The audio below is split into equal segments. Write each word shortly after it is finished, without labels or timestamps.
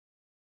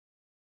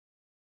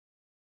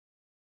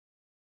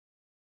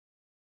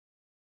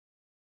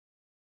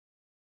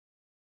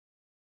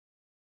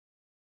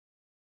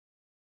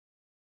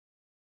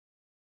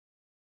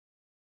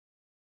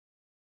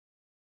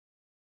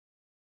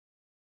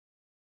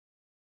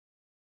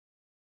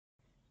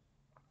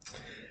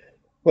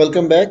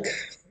Welcome back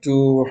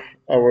to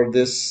our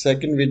this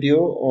second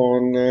video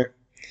on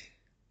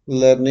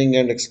learning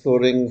and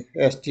exploring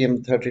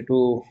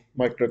STM32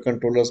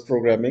 microcontrollers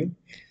programming.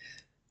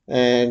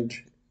 And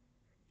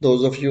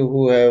those of you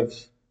who have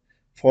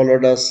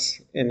followed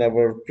us in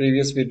our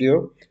previous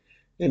video,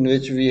 in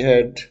which we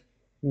had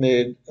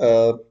made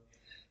a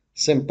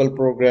simple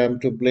program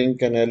to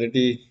blink an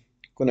LED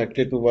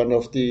connected to one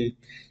of the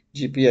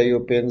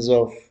GPIO pins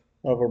of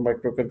our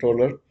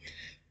microcontroller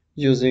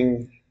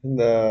using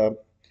the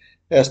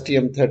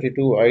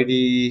STM32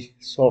 IDE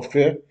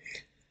software.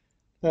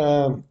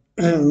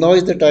 Now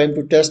is the time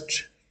to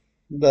test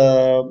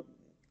the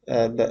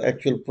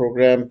actual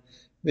program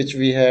which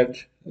we had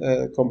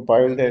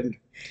compiled and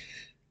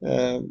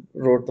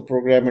wrote the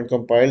program and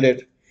compiled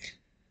it.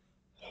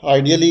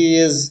 Ideally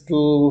is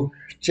to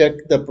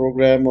check the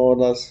program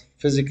on a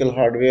physical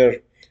hardware,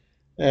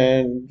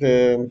 and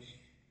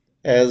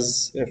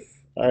as if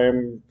I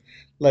am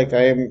I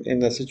am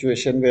in a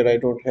situation where I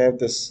don't have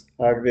this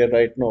hardware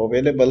right now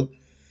available,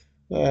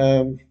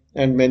 and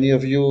many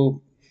of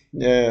you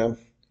uh,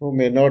 who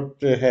may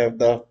not have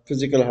the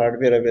physical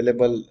hardware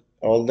available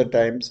all the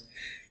times,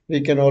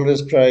 we can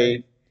always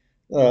try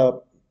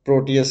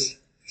Proteus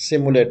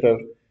simulator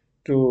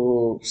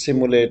to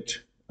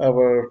simulate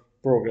our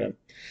program.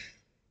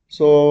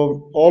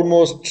 So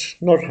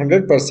almost not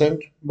 100%,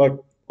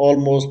 but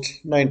almost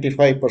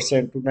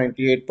 95% to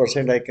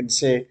 98%, I can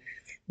say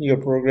your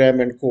program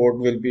and code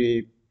will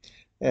be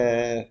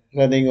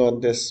running on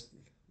this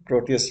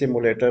Proteus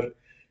simulator.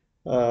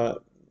 Uh,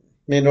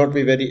 may not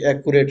be very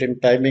accurate in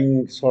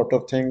timing sort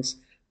of things,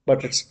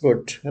 but it's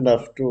good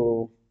enough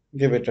to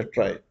give it a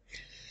try.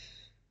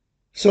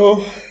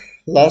 So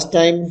last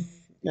time,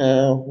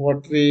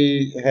 what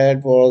we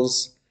had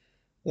was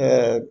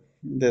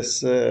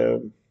this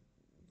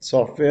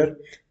software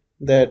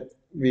that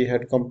we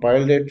had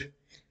compiled it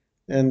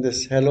in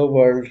this Hello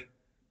World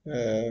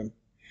uh,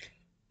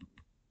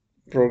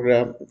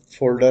 program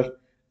folder,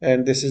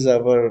 and this is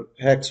our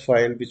hex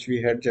file which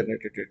we had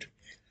generated.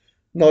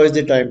 Now is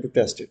the time to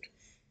test it.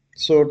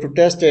 So to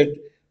test it,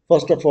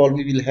 first of all,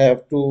 we will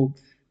have to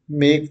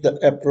make the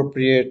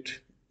appropriate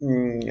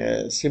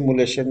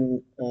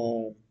simulation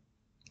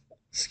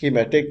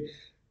schematic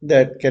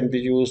that can be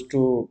used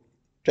to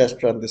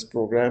test run this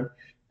program.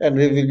 And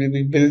we will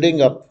be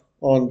building up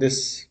on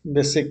this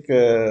basic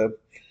uh,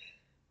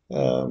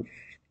 uh,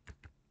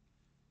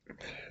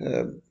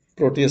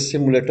 Proteus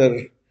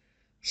simulator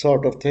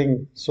sort of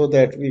thing so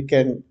that we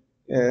can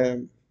uh,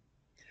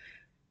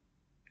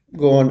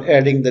 go on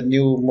adding the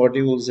new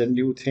modules and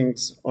new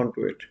things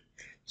onto it.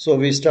 So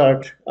we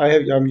start,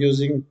 I'm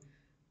using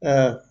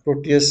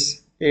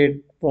Proteus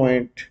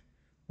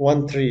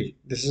 8.13.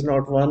 This is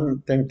not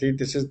 1.20,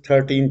 this is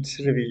 13th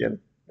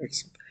revision.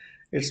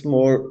 It's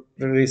more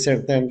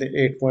recent than the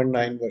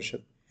 8.9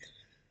 version.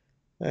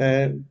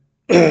 And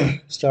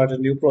start a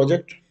new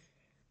project.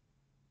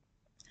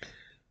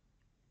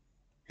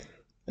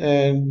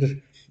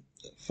 And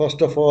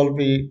first of all,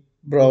 we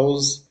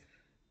browse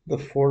the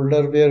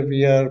folder where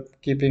we are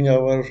keeping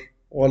our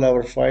all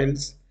our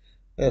files,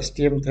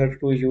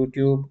 STM32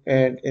 YouTube,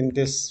 and in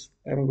this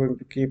I'm going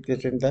to keep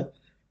it in the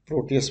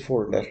Proteus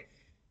folder,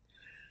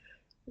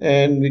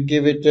 and we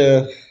give it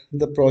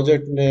the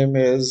project name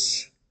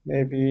is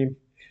maybe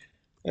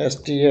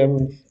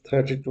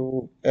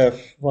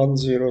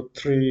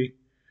STM32F103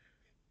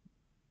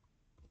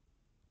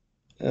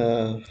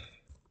 uh,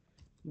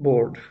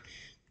 board,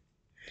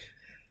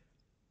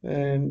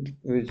 and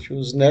we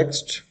choose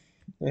next,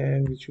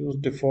 and we choose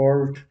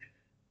default,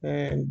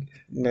 and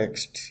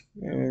next,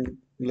 and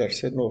let's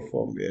say no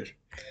firmware.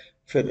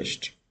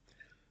 Finished.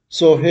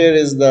 So here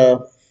is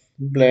the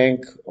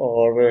blank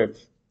or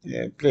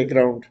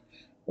playground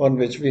on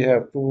which we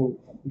have to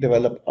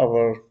develop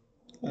our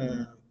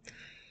uh,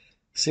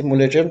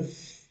 simulation.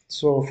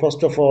 So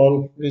first of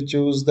all, we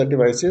choose the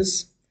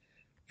devices.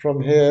 From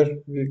here,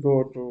 we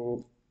go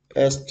to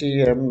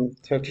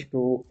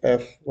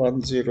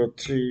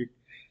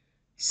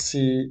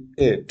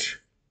STM32F103C8.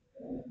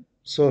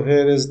 So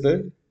here is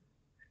the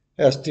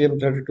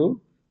STM32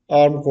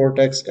 ARM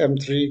Cortex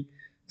M3,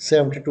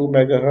 72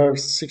 megahertz,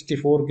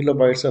 64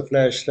 kilobytes of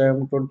flash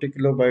RAM, 20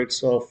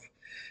 kilobytes of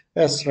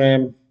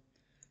SRAM,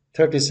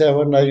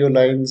 37 IO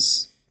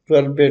lines,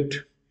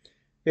 12-bit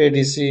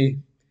ADC,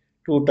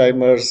 two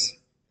timers,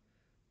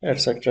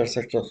 etc.,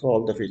 etc. So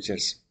all the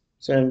features.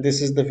 So, and this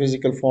is the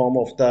physical form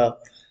of the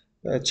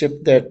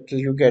chip that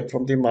you get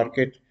from the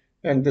market,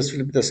 and this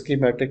will be the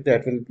schematic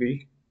that will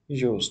be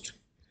used.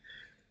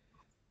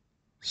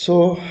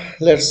 So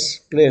let's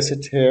place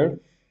it here.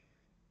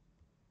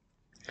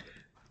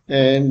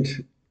 And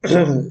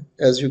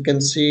as you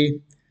can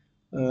see,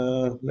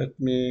 let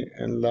me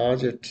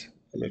enlarge it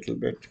a little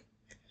bit.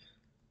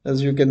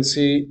 As you can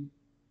see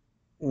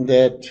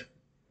that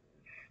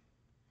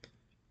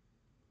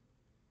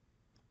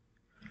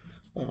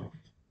uh,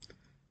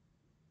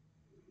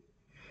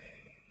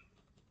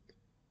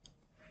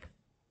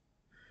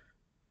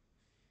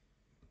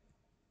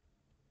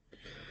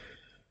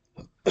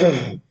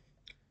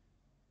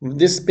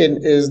 this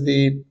pin is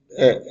the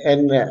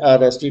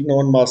NRST,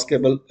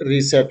 non-maskable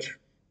reset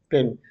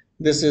pin.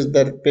 This is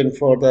the pin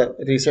for the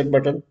reset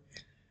button,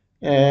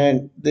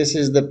 and this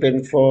is the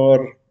pin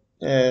for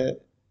uh,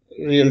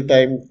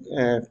 real-time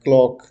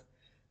clock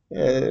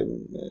uh,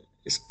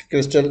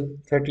 crystal,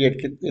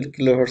 38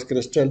 kilohertz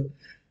crystal.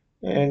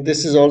 And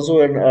this is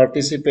also an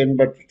RTC pin,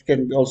 but it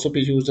can also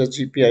be used as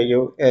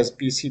GPIO as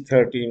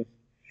PC13.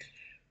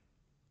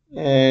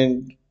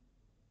 And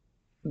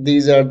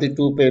these are the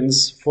two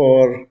pins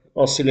for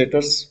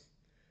oscillators,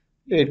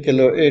 8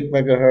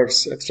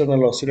 megahertz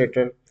external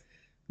oscillator.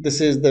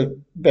 This is the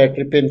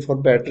battery pin for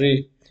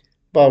battery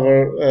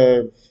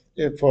power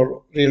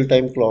for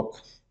real-time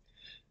clock,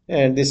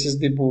 and this is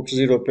the boot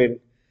 0 pin.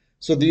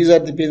 So these are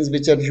the pins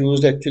which are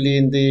used actually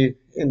in the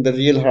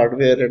real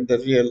hardware and the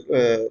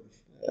real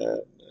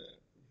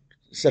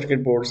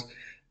circuit boards.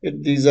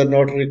 These are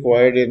not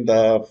required in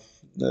the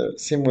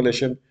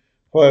simulation.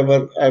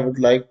 However, I would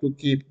like to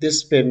keep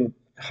this pin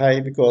high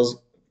because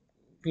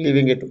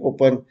leaving it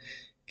open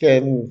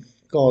can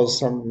cause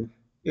some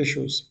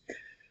issues.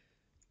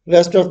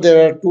 Rest of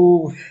there are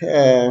two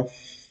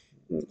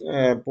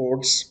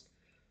ports,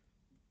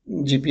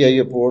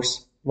 GPIO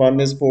ports.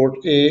 One is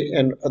port A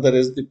and other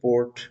is the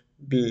port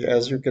B.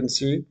 As you can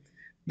see,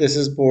 this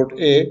is port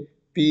A,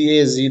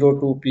 PA0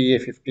 to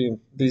PA15.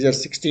 These are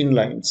 16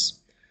 lines.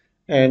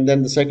 And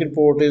then the second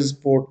port is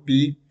port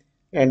B,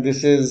 and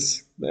this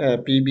is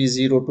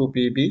PB0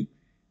 to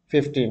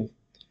PB15.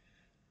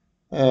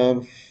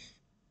 Um,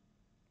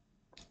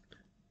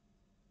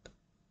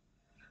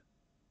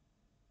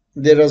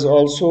 there is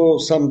also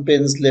some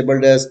pins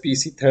labeled as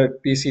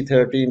PC13,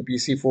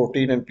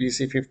 PC14, and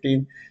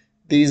PC15.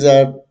 These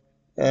are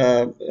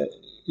uh,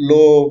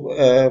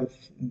 low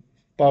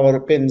power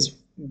pins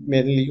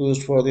mainly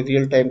used for the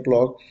real-time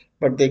clock,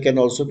 but they can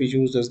also be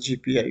used as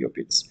GPIO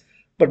pins.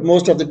 But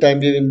most of the time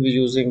we will be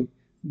using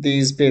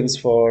these pins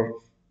for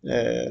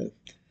uh,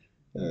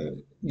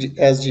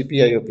 as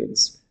GPIO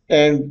pins.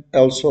 And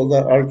also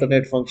the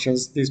alternate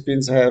functions. These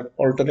pins have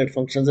alternate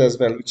functions as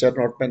well, which are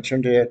not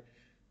mentioned here.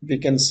 We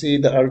can see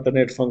the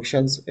alternate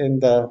functions in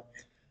the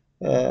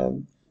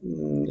um,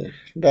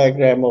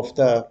 diagram of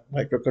the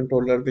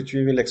microcontroller, which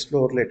we will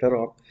explore later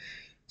on.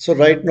 So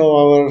right now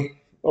our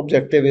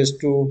objective is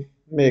to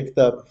make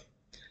the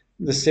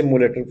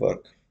simulator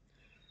work.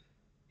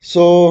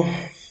 So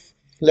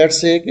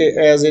let's say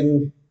as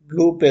in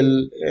blue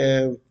pill,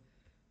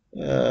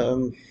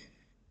 um,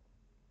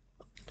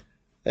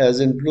 as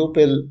in blue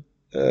pill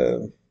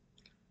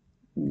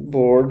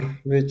board,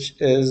 which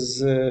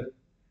is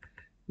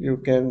you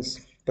can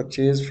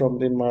purchase from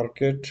the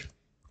market,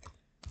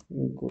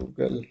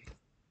 Google,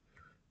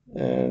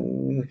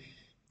 and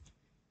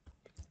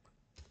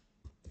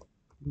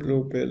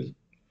blue pill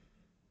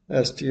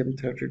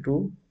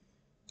STM32.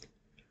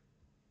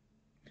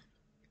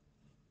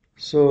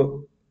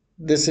 So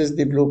this is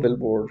the blue pill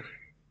board.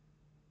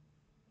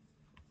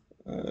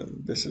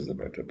 This is a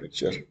better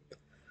picture.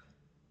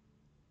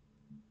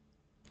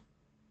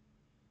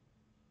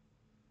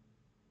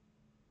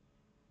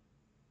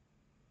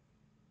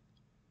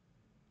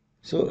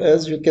 So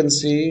as you can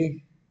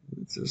see,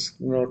 it's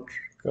just not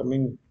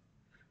coming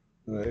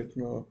right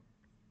now.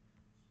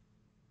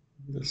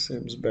 This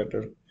seems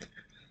better.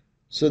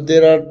 So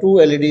there are two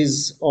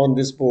LEDs on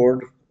this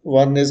board.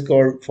 One is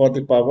called for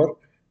the power,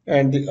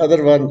 and the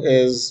other one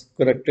is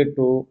connected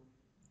to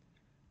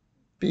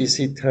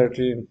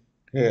PC13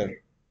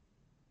 here.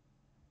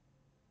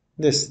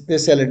 This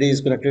LED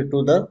is connected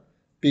to the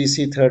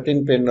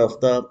PC13 pin of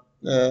the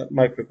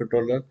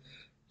microcontroller.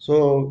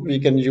 So we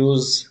can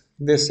use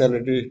this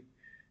LED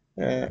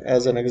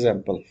as an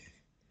example.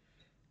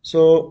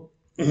 So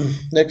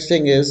next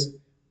thing is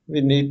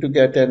we need to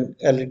get an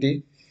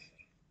LED,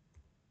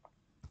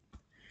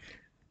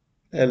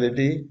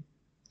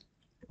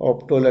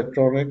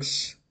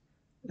 optoelectronics,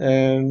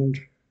 and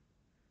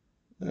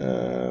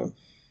uh,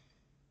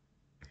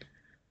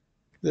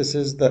 this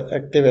is the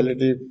active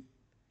LED,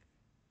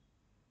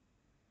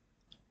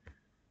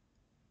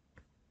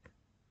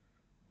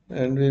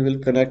 and we will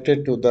connect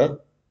it to the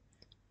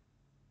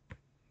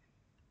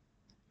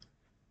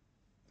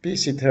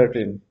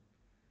PC13.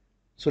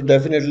 So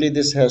definitely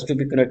this has to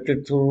be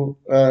connected through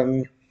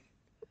a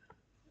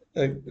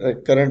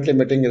current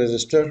limiting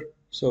resistor.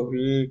 So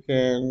we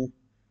can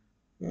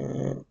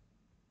uh,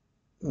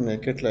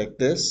 make it like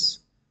this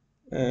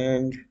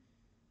and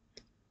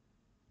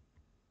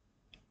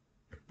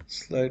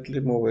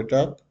slightly move it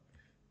up.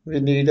 We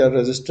need a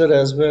resistor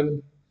as well.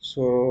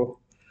 So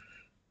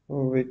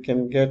we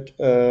can get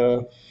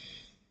a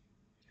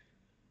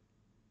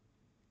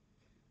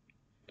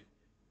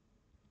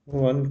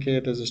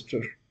 1K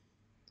resistor.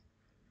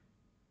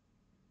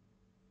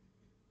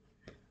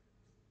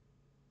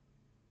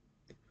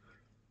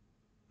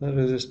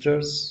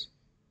 Resistors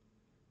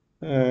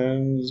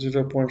and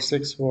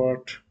 0.6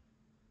 watt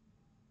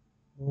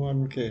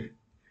 1K.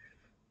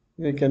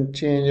 We can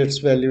change its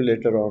value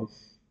later on.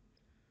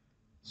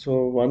 So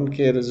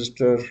 1K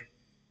resistor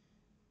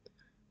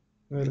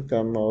will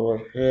come over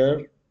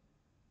here,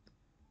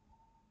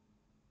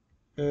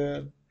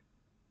 here,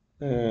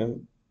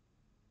 and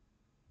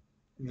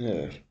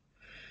here.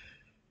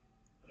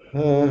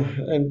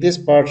 And this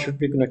part should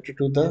be connected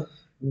to the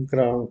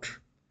ground.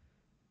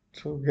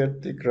 So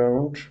get the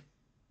ground.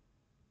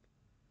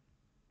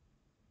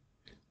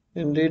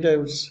 Indeed, I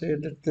would say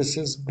that this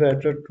is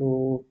better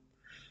to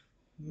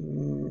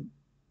mm,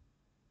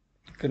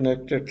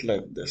 connect it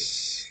like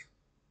this.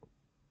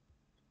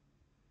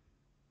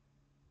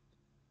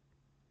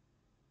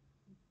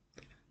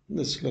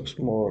 This looks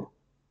more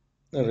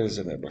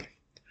reasonable.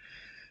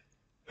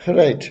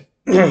 Right.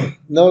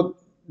 Now,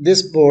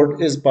 this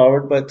board is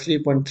powered by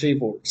 3.3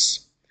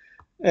 volts,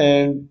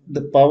 and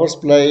the power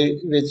supply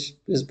which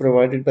is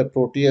provided by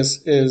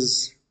Proteus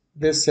is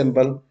this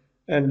symbol,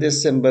 and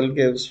this symbol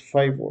gives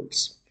 5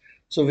 volts.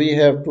 So we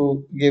have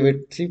to give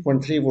it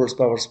 3.3 volts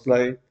power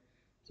supply.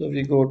 So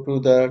we go to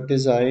the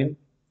design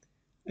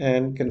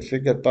and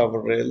configure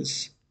power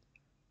rails.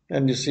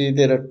 And you see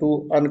there are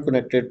two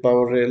unconnected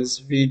power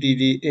rails,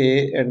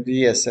 VDDA and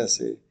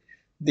VSSA.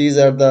 These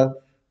are the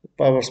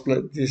power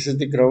supply. This is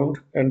the ground,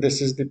 and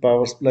this is the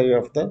power supply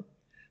of the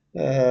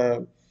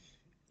uh,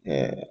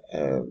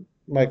 uh,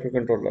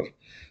 microcontroller.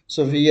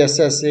 So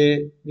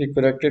VSSA we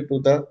connected to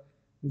the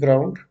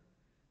ground,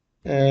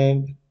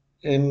 and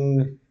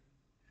in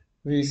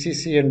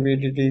VCC and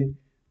VDD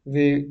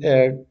we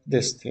add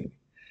this thing.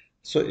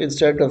 So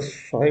instead of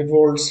 5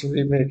 volts,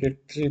 we make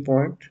it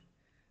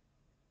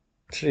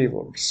 3.3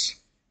 volts.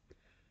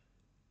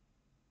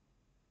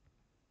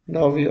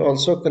 Now we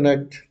also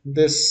connect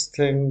this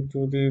thing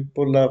to the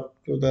pull up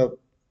to the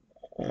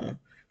uh,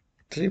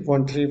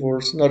 3.3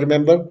 volts. Now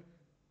remember,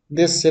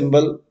 this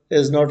symbol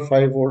is not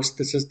 5 volts,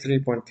 this is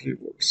 3.3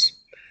 volts.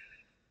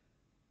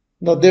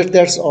 Now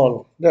that's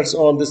all. That's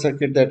all the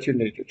circuit that you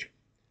needed.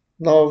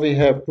 Now we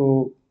have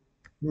to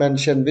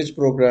mention which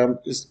program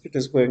it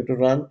is going to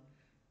run.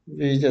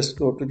 We just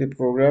go to the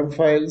program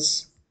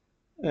files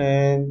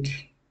and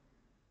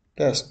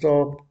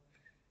desktop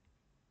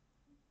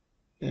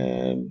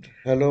and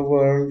hello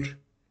world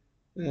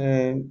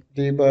and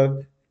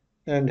debug,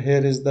 and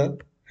here is the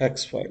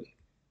hex file.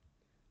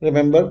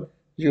 Remember,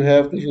 you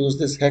have to use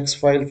this hex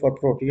file for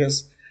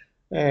Proteus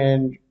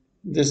and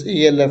this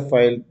ELF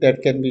file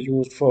that can be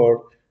used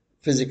for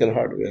physical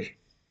hardware.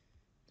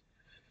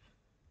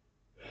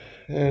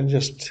 And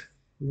just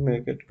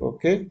make it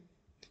okay.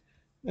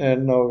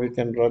 And now we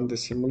can run the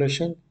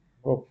simulation.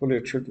 Hopefully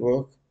it should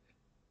work.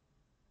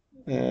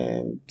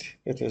 And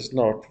it is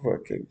not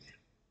working.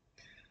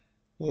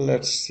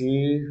 Let's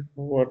see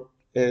what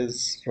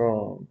is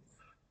wrong.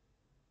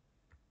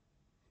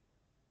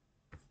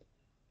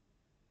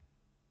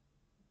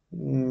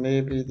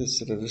 Maybe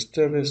this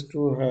resistor is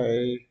too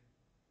high.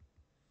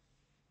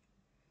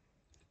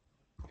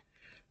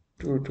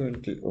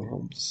 220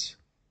 ohms.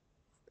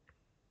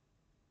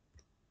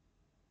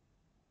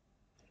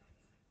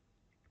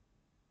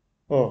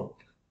 Oh,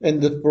 in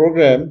the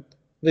program,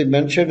 we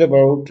mentioned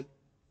about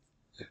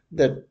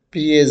that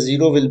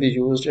PA0 will be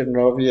used, and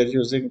now we are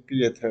using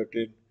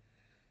PA13.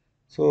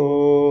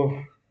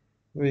 So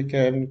we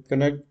can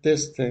connect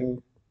this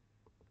thing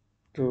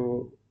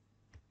to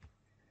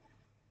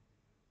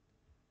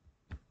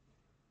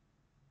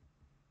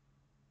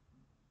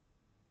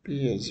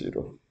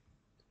PA0.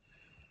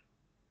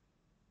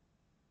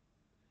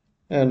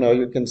 And now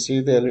you can see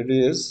the LED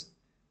is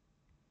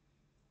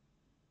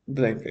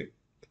blinking,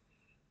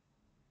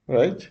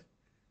 right?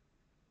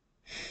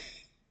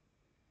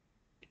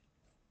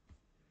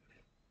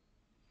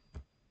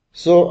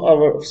 So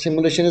our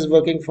simulation is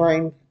working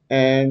fine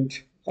and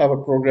our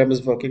program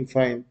is working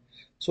fine.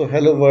 So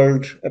Hello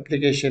World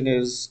application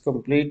is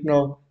complete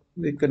now.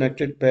 We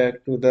connected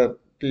back to the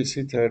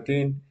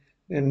PC13.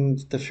 In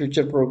the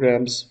future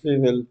programs, we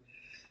will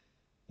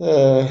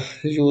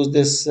use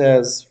this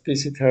as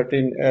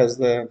PC13 as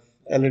the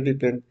LED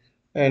pin,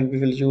 and we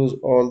will use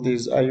all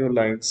these IO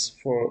lines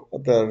for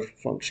other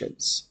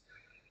functions.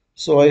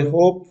 So I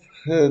hope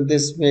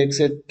this makes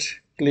it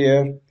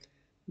clear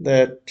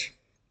that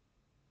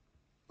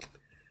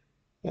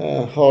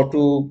how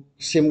to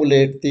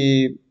simulate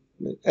the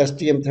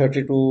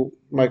STM32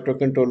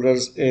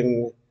 microcontrollers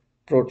in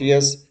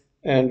Proteus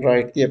and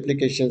write the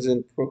applications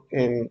in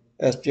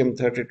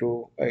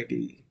STM32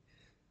 IDE.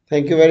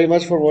 Thank you very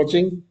much for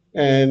watching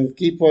and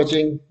keep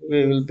watching.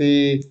 We will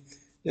be,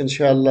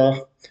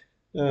 inshallah,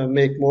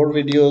 make more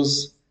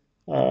videos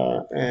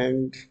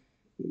and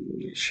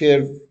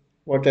share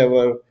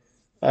whatever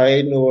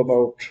I know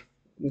about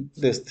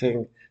this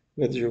thing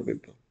with you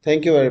people.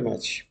 Thank you very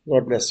much.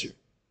 God bless you.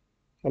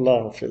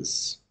 Allah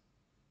Hafiz.